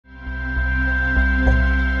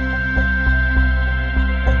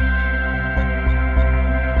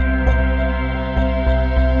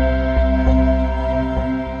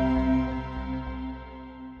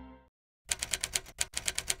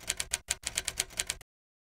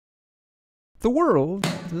The world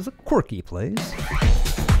is a quirky place.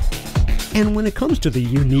 And when it comes to the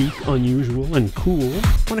unique, unusual, and cool,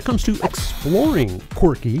 when it comes to exploring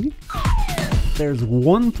quirky, there's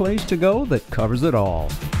one place to go that covers it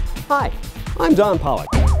all. Hi, I'm Don Polec.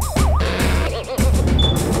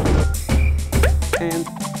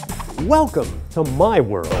 And welcome to my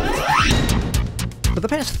world. For the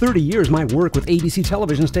past 30 years, my work with ABC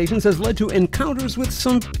television stations has led to encounters with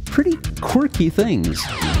some pretty quirky things.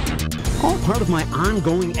 All part of my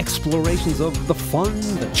ongoing explorations of the fun,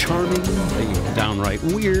 the charming, the downright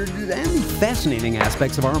weird, and fascinating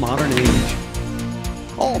aspects of our modern age.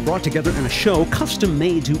 All brought together in a show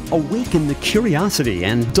custom-made to awaken the curiosity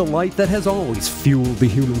and delight that has always fueled the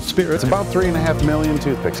human spirit. It's about 3.5 million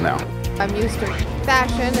toothpicks now. I'm used to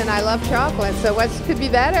fashion and I love chocolate, so what could be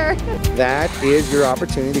better? That is your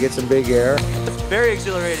opportunity to get some big air. It's very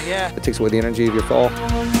exhilarating, yeah. It takes away the energy of your fall.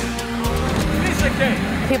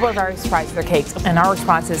 People are very surprised at their cakes, and our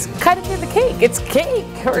response is, cut into the cake. It's cake,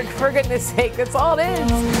 for goodness sake. That's all it is.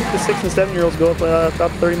 The 6 and 7-year-olds go up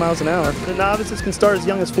about 30 miles an hour. The novices can start as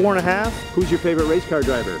young as 4.5. Who's your favorite race car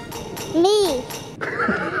driver? Me.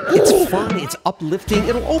 It's fun, it's uplifting,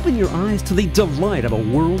 it'll open your eyes to the delight of a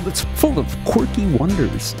world that's full of quirky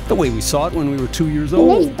wonders. The way we saw it when we were 2 years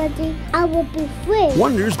old. Next birthday, I will be free.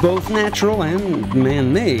 Wonders both natural and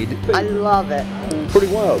man-made. I love it.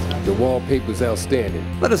 Pretty wild. The wallpaper's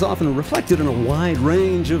outstanding. That is often reflected in a wide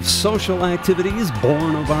range of social activities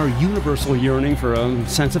born of our universal yearning for a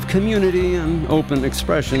sense of community and open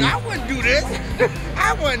expression. I wouldn't do this.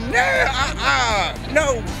 I wouldn't there.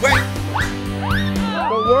 No way.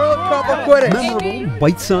 The World Cup of Quidditch. Memorable,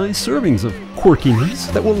 bite-sized servings of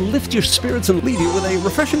quirkiness that will lift your spirits and leave you with a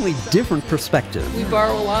refreshingly different perspective. We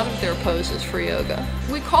borrow a lot of their poses for yoga.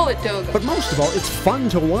 We call it doga. But most of all, it's fun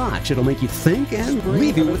to watch. It'll make you think and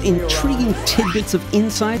leave you with intriguing tidbits of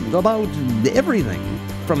insight about everything,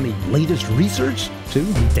 from the latest research to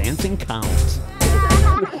dancing cows.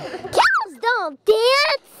 Cows don't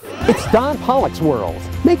dance! It's Don Polec's world.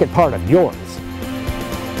 Make it part of yours.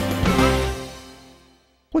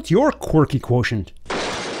 What's your quirky quotient?